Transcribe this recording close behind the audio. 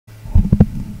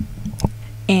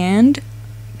And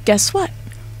guess what?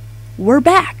 We're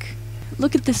back!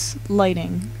 Look at this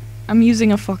lighting. I'm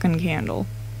using a fucking candle.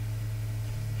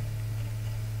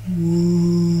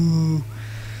 Ooh.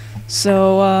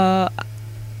 So,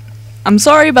 I'm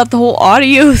sorry about the whole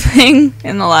audio thing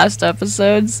in the last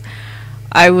episodes.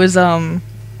 I was,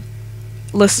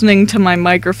 listening to my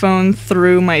microphone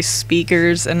through my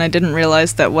speakers, and I didn't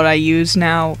realize that what I use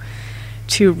now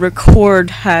to record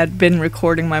had been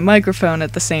recording my microphone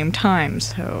at the same time,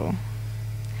 so...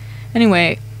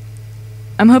 Anyway,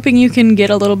 I'm hoping you can get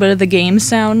a little bit of the game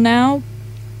sound now.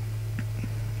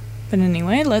 But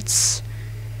anyway, let's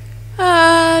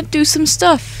do some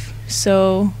stuff.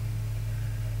 So...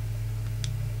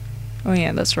 Oh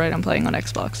yeah, that's right, I'm playing on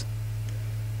Xbox.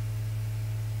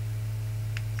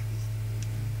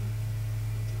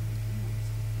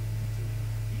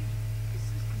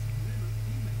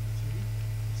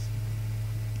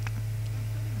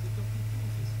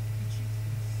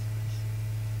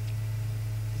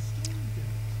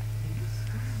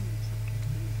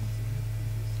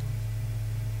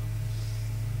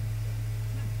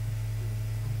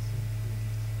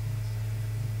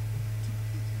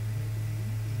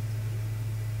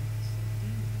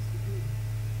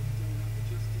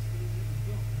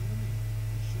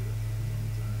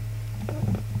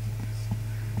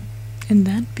 And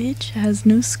that bitch has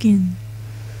no skin.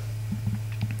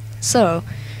 So,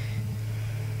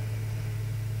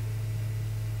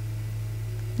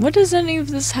 what does any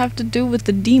of this have to do with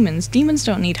the demons? Demons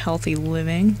don't need healthy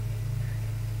living.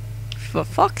 For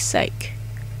fuck's sake.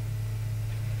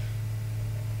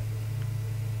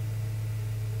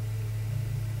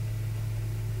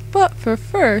 But for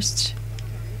first,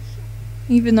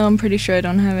 even though I'm pretty sure I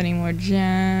don't have any more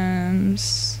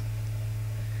gems,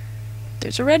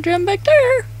 there's a red drum back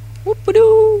there!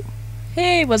 Whoop-a-doo!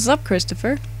 Hey, what's up,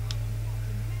 Christopher?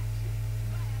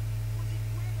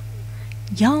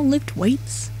 Y'all lift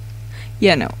weights?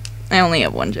 Yeah, no. I only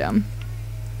have one gem.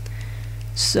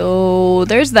 So,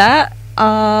 there's that.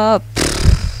 I'm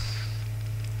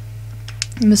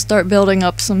gonna start building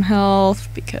up some health,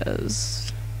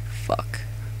 because... fuck.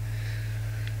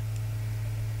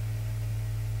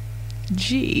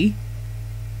 G?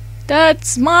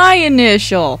 That's my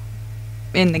initial!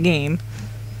 In the game.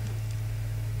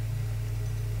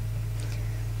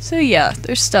 So yeah,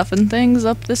 there's stuff and things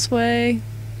up this way.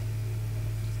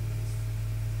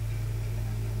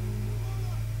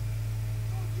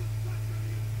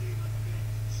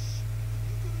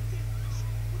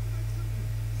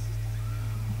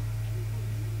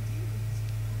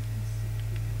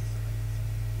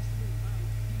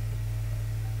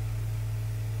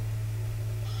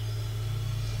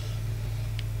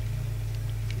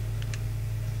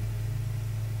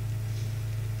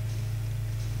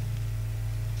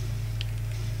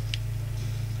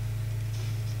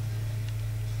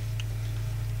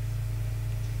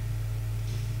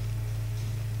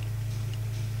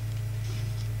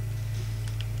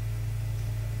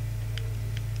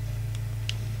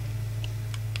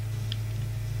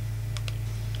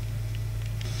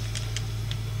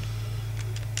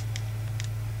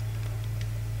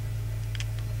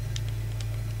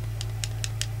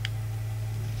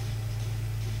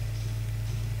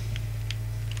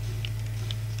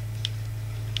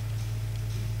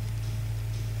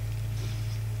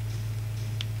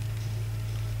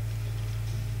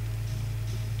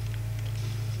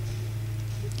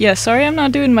 Yeah, sorry I'm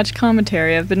not doing much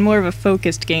commentary. I've been more of a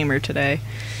focused gamer today.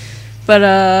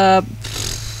 But,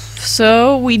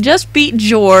 so we just beat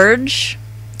George.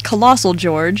 Colossal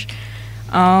George.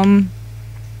 Yeah,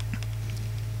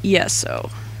 so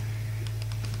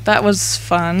that was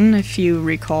fun, if you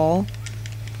recall.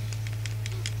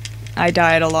 I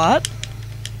died a lot.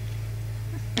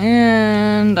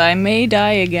 And I may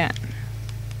die again.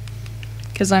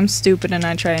 'Cause I'm stupid and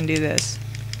I try and do this.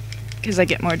 'Cause I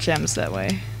get more gems that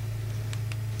way.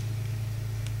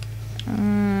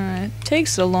 It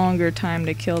takes a longer time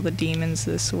to kill the demons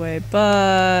this way,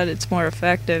 but it's more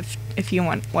effective if you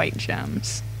want white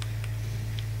gems.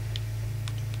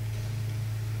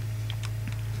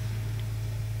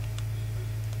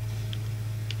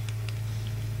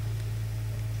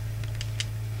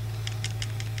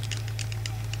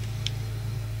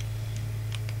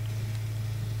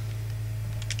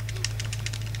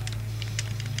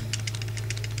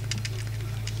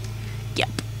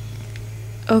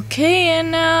 Okay,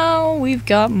 and now we've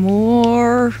got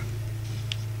more.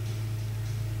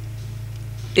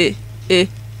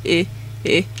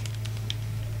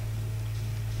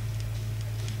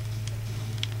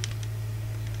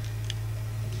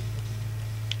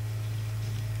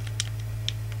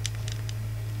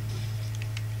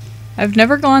 I've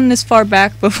never gone this far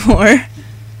back before.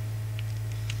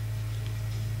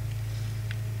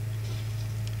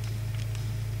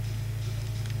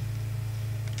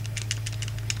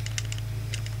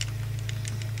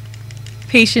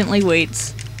 Patiently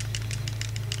waits.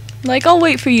 Like, I'll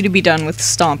wait for you to be done with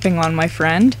stomping on my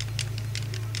friend.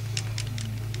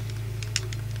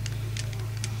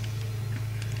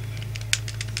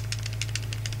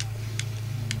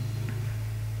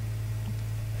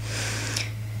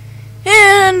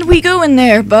 And we go in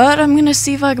there, but I'm gonna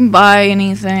see if I can buy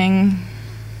anything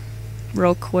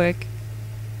real quick.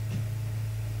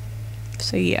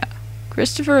 So yeah,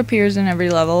 Christopher appears in every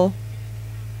level.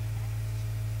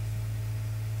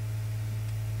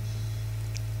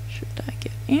 Should I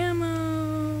get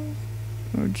ammo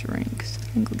or drinks? I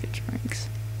think we'll get drinks.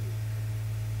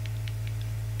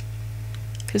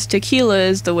 Because tequila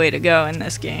is the way to go in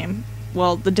this game.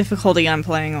 Well, the difficulty I'm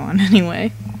playing on,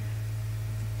 anyway.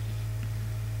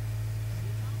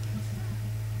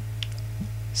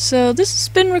 So this has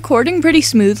been recording pretty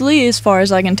smoothly as far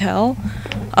as I can tell.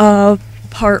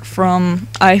 Apart from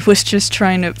I was just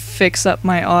trying to fix up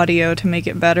my audio to make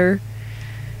it better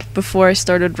before I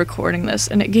started recording this,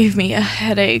 and it gave me a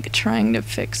headache trying to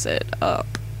fix it up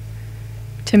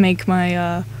to make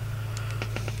my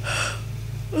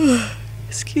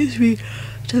excuse me,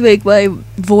 to make my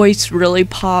voice really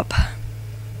pop.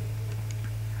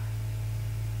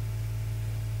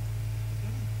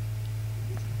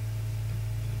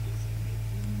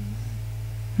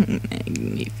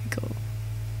 Magnifico.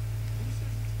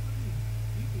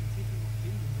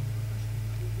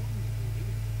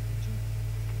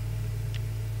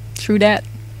 True that.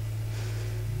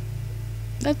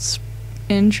 That's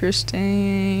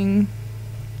interesting.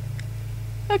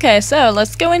 Okay, so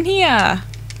let's go in here.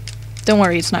 Don't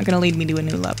worry, it's not gonna lead me to a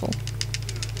new level.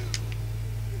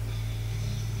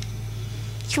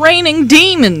 It's raining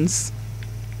demons!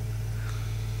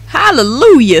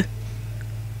 Hallelujah!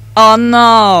 Oh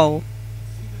no!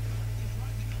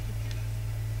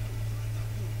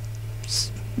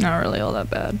 It's not really all that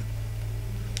bad.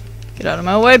 Get out of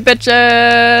my way,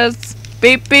 bitches!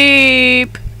 Beep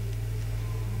beep!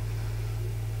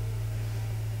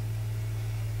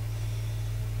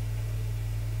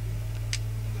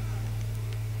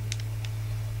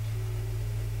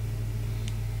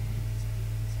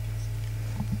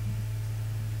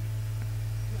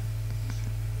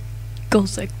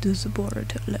 Gosek de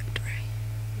Zaborita Electri.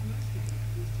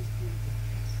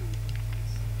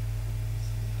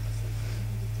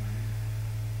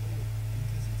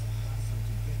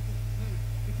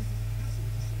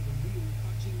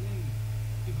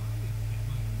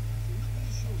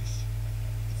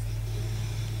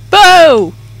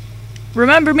 Boo!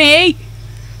 Remember me?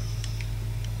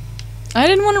 I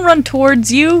didn't want to run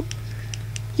towards you.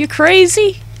 You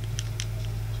crazy?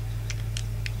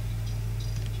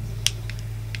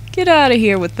 Get out of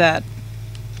here with that.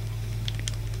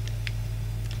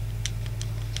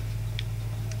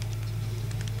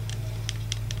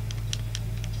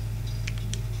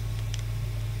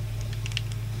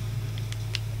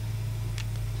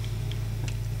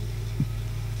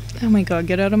 Oh my god,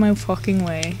 get out of my fucking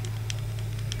way.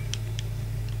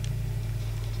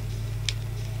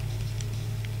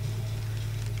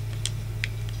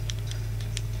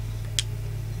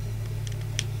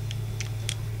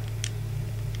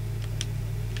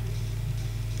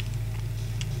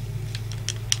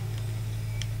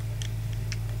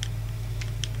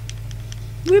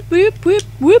 Whip whip whip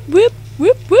whip whip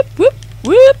whip whip whip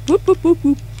whip whip whip whip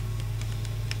whip.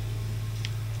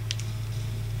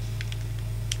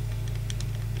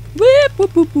 Whip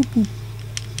whip whip whip whip.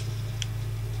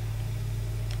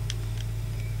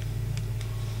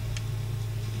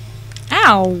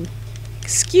 Ow!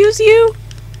 Excuse you?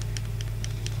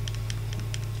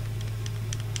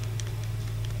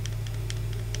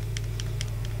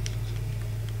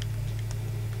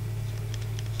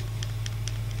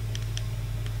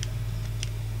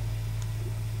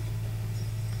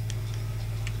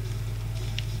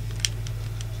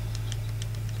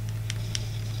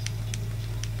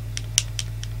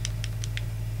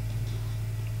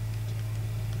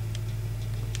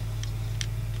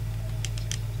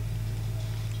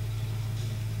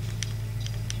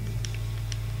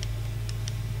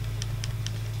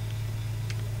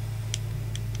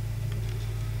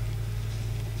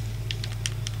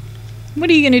 What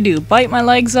are you gonna do? Bite my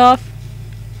legs off?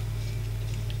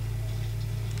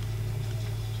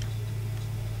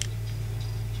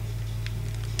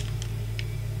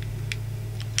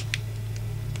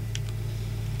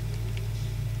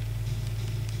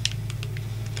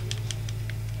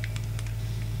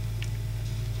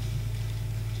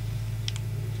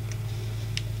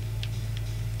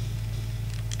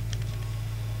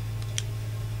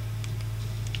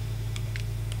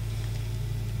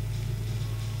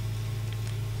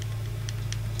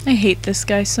 I hate this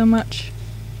guy so much.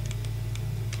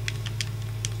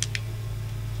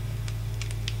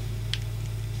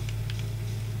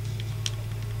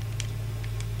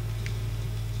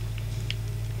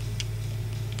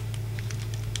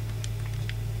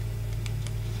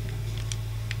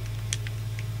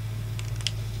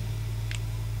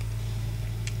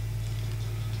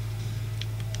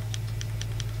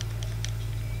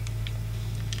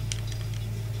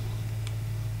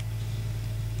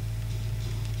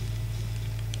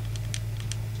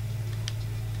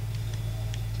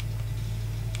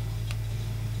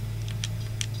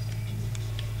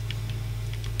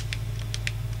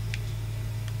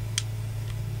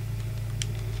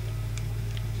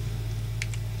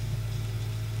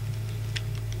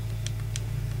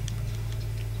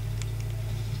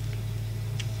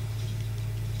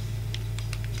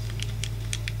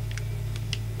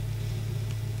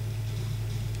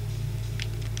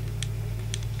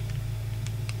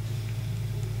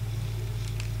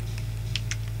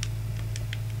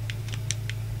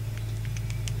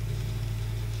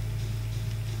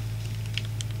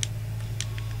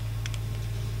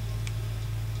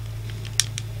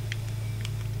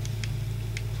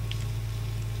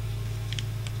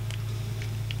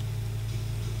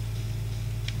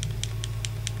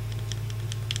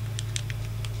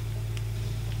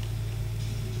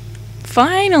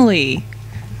 Finally!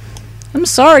 I'm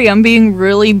sorry I'm being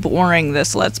really boring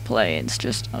this Let's Play. It's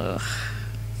just, ugh.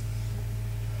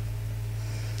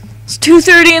 It's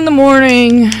 2:30 in the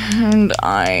morning, and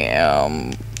I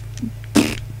am...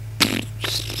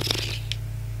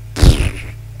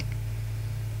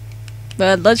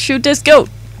 But let's shoot this goat!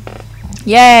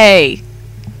 Yay!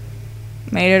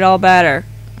 Made it all better.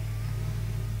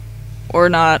 Or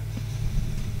not.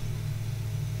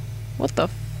 What the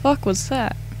fuck was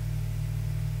that?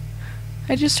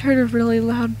 I just heard a really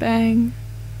loud bang.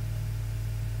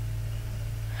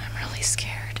 I'm really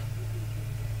scared.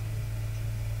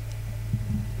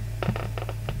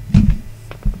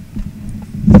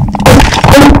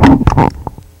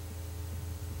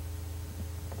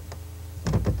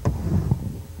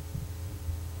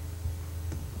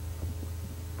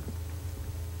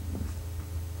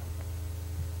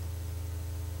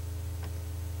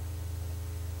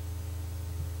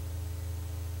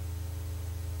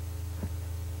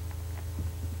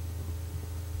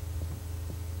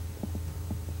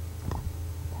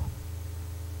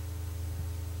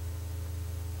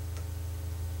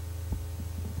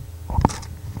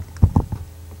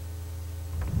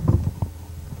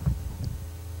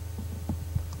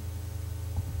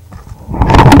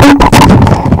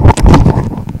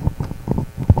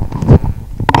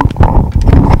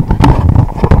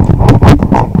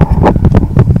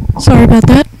 Sorry about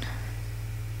that.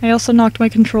 I also knocked my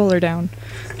controller down.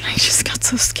 I just got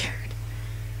so scared.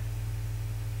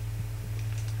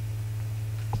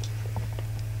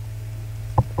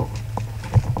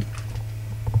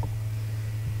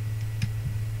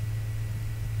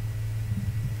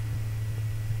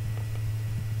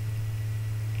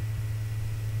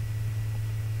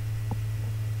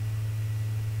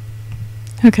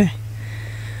 Okay.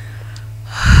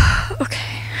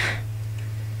 Okay.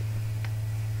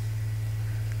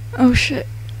 Oh shit.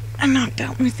 I knocked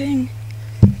out my thing.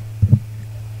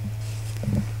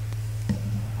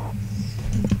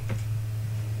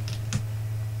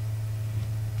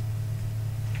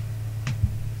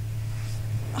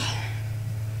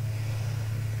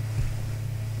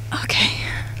 Okay.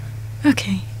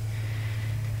 Okay.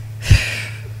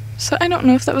 So I don't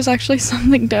know if that was actually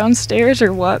something downstairs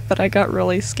or what, but I got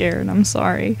really scared. I'm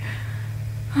sorry.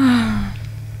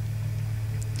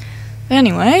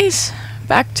 Anyways,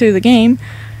 back to the game.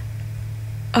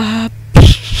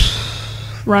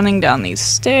 Running down these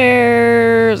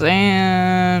stairs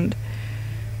and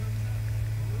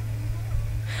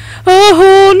a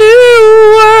whole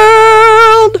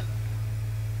new world.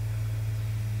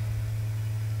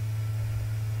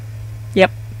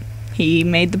 Yep, he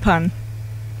made the pun.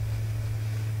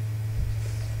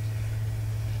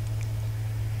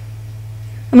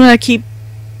 I'm gonna keep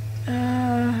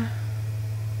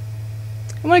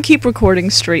recording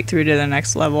straight through to the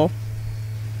next level.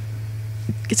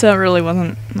 Because that really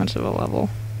wasn't much of a level.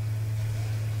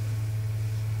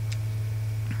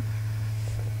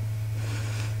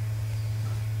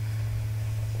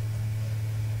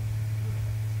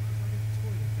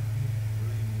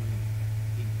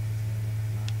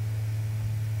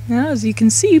 Now, as you can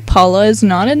see, Paula is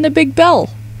not in the big bell.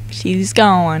 She's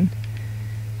gone.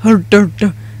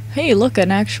 Hey, look,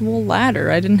 an actual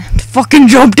ladder. I didn't have to fucking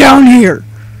jump down here!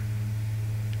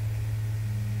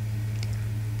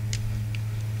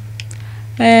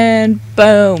 And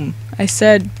boom. I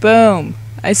said boom.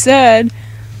 I said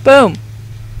boom.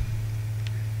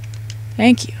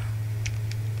 Thank you.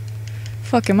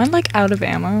 Fuck, am I like out of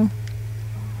ammo?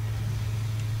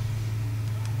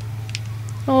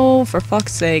 Oh, for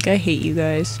fuck's sake, I hate you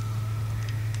guys.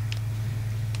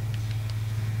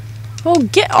 Oh,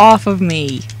 get off of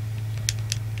me.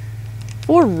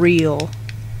 For real.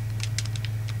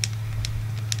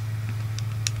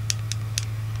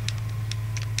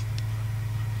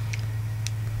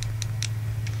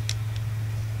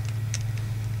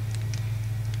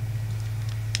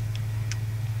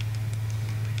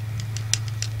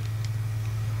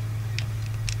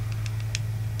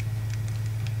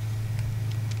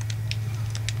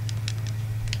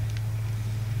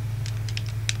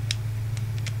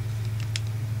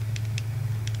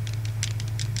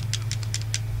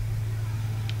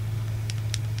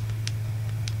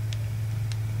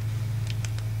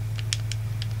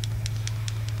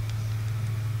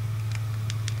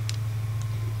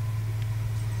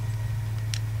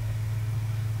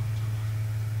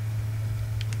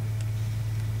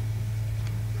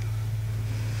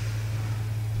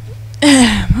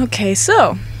 Okay,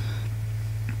 so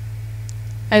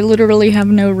I literally have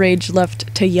no rage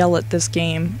left to yell at this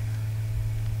game.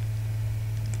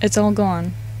 It's all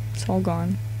gone. It's all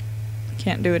gone. I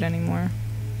can't do it anymore.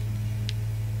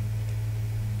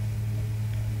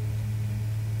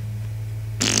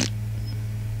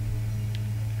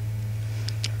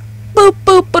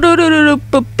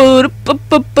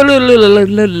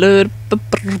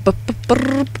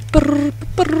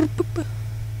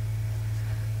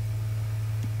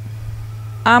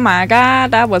 Oh my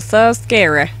god, that was so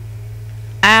scary.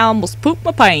 I almost pooped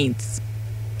my pants.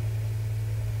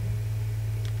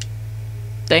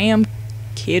 Damn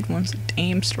kid wants a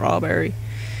damn strawberry.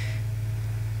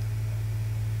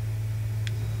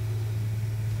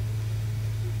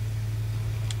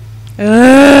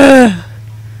 Ugh.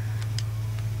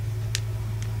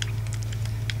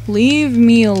 Leave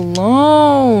me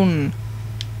alone.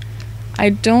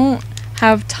 I don't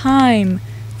have time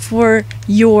for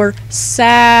your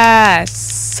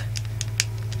sass.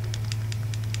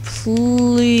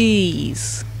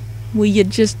 Please. Will you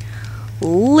just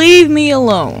leave me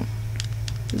alone?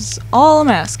 This is all I'm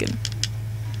asking.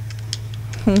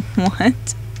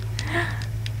 What?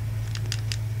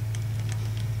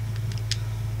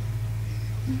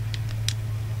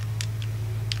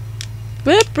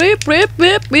 Beep beep beep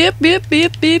beep beep beep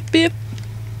beep beep beep.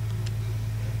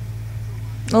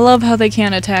 I love how they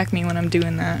can't attack me when I'm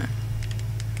doing that.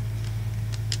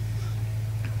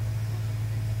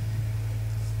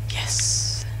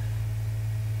 Yes.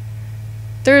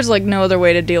 There's like no other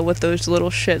way to deal with those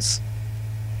little shits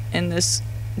in this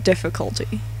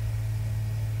difficulty.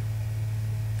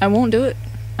 I won't do it.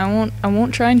 I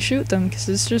won't try and shoot them because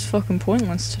it's just fucking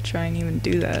pointless to try and even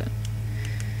do that.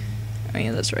 Oh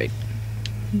yeah, that's right.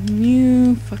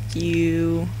 You, fuck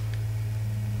you.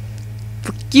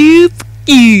 Fuck you, fuck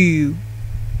you.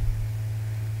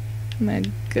 I'm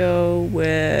gonna go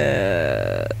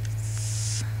with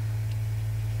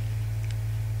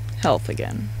health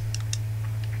again.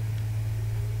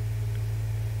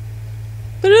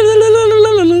 I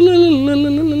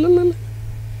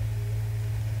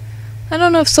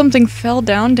don't know if something fell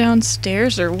down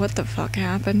downstairs or what the fuck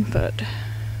happened, but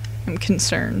I'm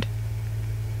concerned.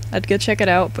 I'd go check it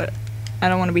out, but I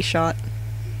don't want to be shot.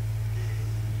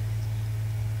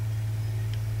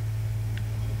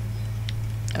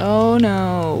 Oh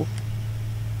no.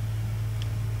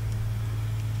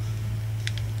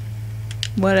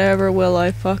 Whatever will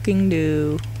I fucking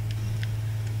do?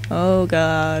 Oh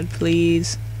god,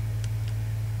 please.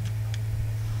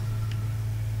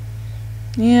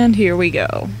 And here we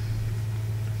go.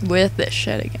 With this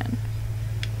shit again.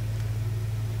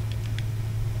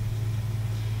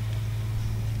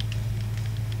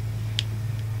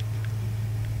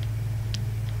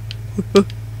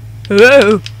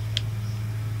 Hello.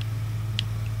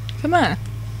 Come on.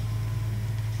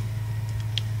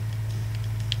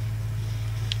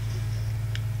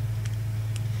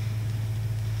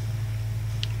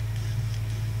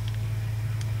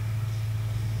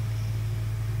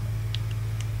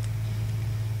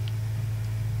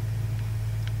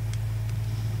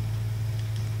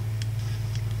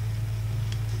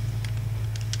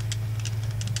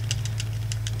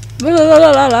 La la la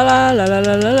la la la la la la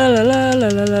la la la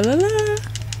la la la.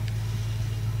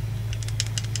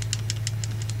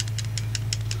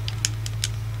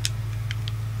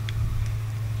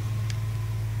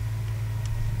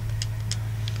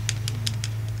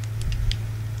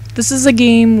 This is a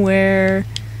game where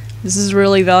this is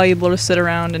really valuable to sit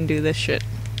around and do this shit.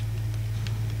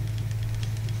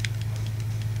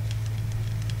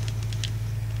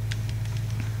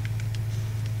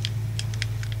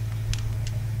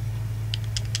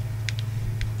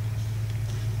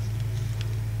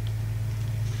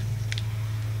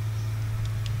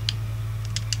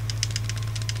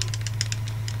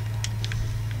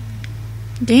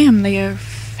 Damn, they are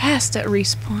fast at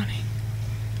respawning.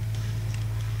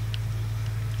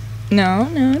 No,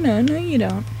 no, no, no, you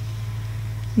don't.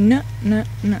 No, no,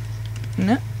 no,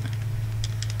 no.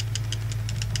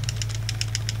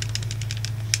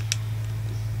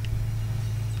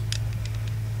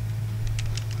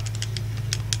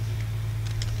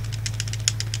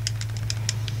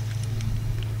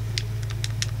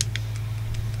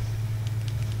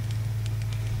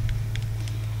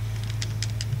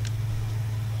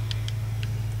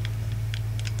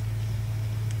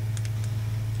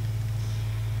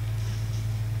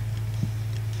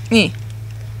 Yeah.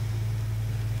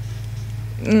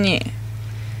 Yeah.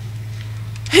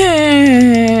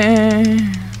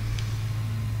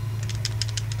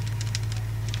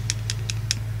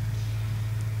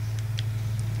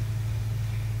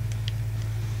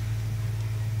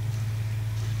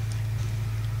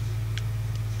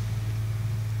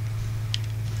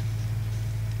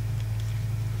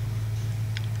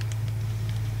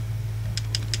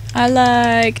 I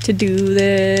like to do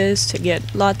this to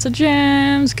get lots of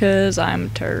gems, 'cause I'm a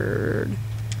turd.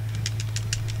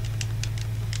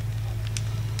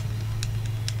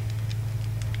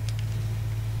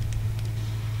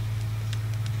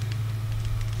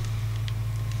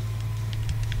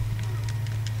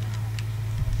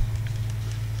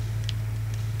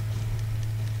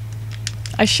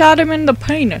 I shot him in the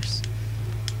penis.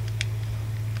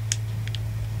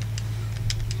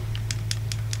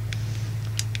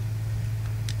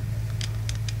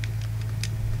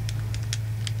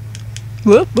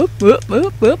 Whoop whoop whoop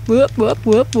whoop whoop whoop whoop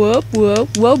whoop whoop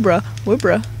whoop whoa bruh, whoa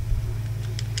bruh.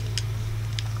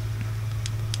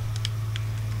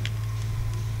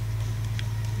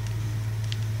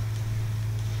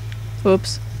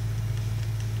 Whoops.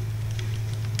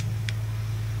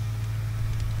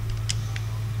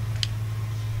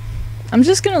 I'm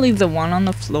just gonna leave the one on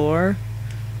the floor.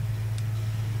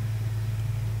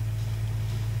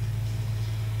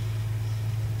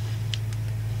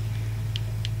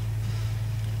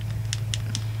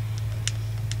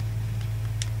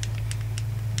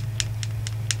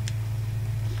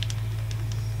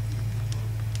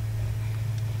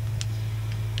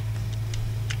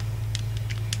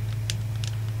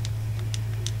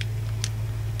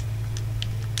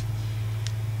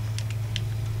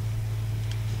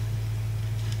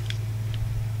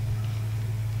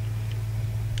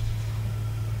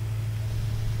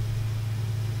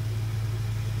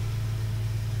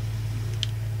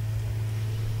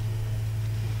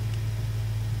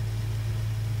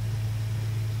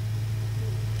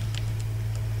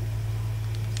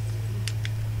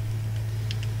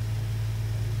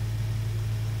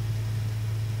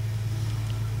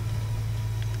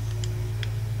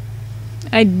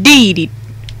 I did it.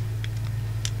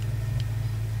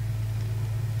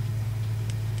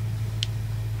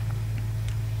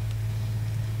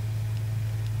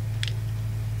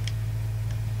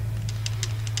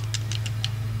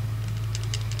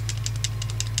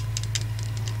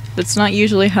 That's not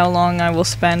usually how long I will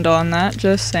spend on that,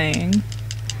 just saying.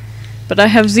 But I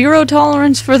have zero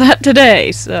tolerance for that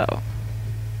today, so.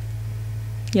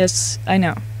 Yes, I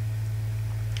know.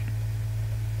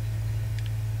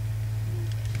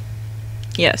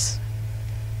 Yes.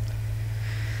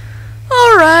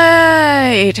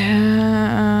 Alright.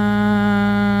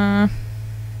 Yeah,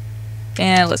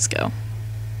 let's go.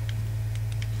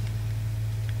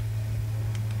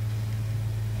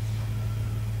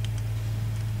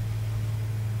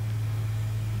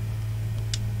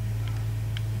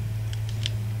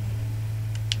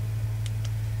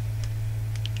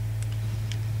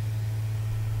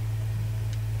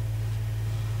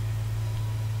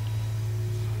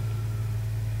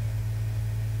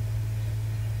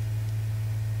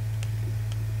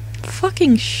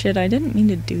 Fucking shit, I didn't mean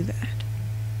to do that.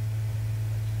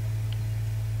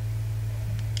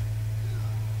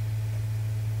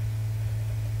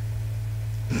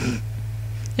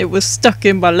 It was stuck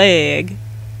in my leg.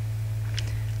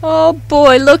 Oh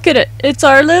boy, look at it. It's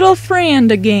our little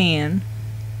friend again.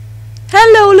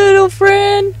 Hello, little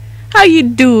friend. How you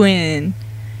doing?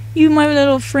 You my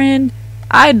little friend?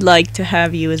 I'd like to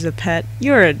have you as a pet.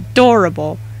 You're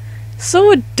adorable.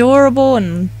 So adorable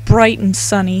and bright and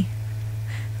sunny.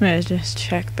 I'm gonna just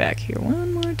check back here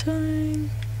one more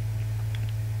time.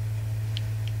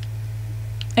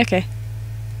 Okay.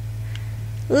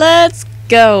 Let's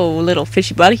go, little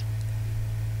fishy buddy.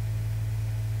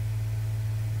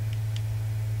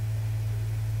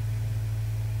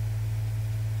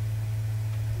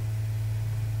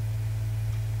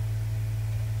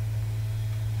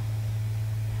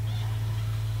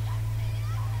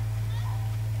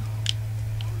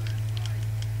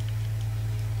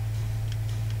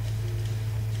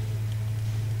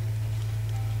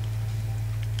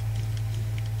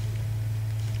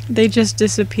 They just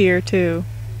disappear too.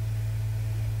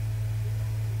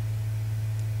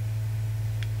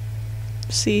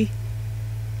 See?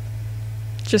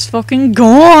 Just fucking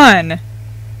gone!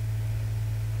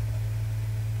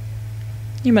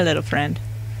 You're my little friend.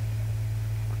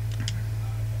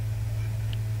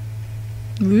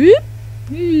 Whoop!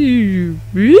 Ooh,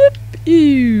 whoop!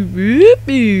 Ooh, whoop!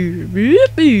 Ooh,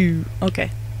 whoop! Ooh.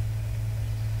 Okay.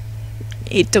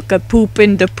 He took a poop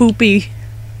in the poopy.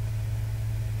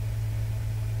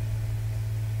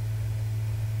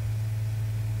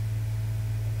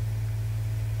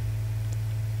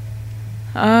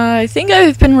 I think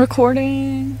I've been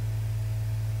recording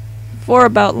for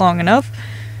about long enough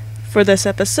for this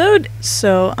episode,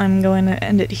 so I'm going to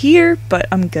end it here, but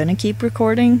I'm gonna keep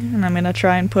recording, and I'm gonna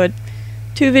try and put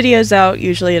 2 videos out,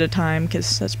 usually at a time,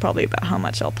 because that's probably about how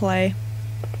much I'll play.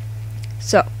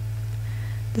 So,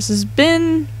 this has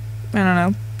been, I don't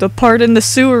know, the part in the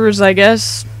sewers, I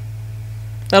guess.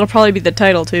 That'll probably be the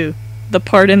title, too. The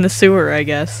part in the sewer, I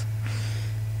guess.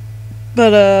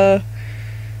 But,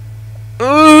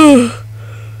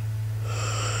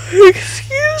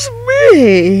 excuse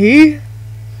me.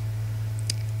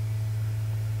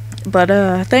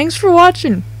 But, thanks for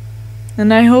watching.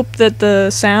 And I hope that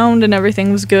the sound and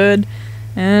everything was good.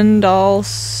 And I'll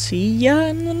see ya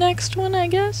in the next one, I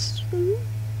guess.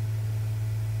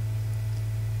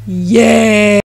 Yeah!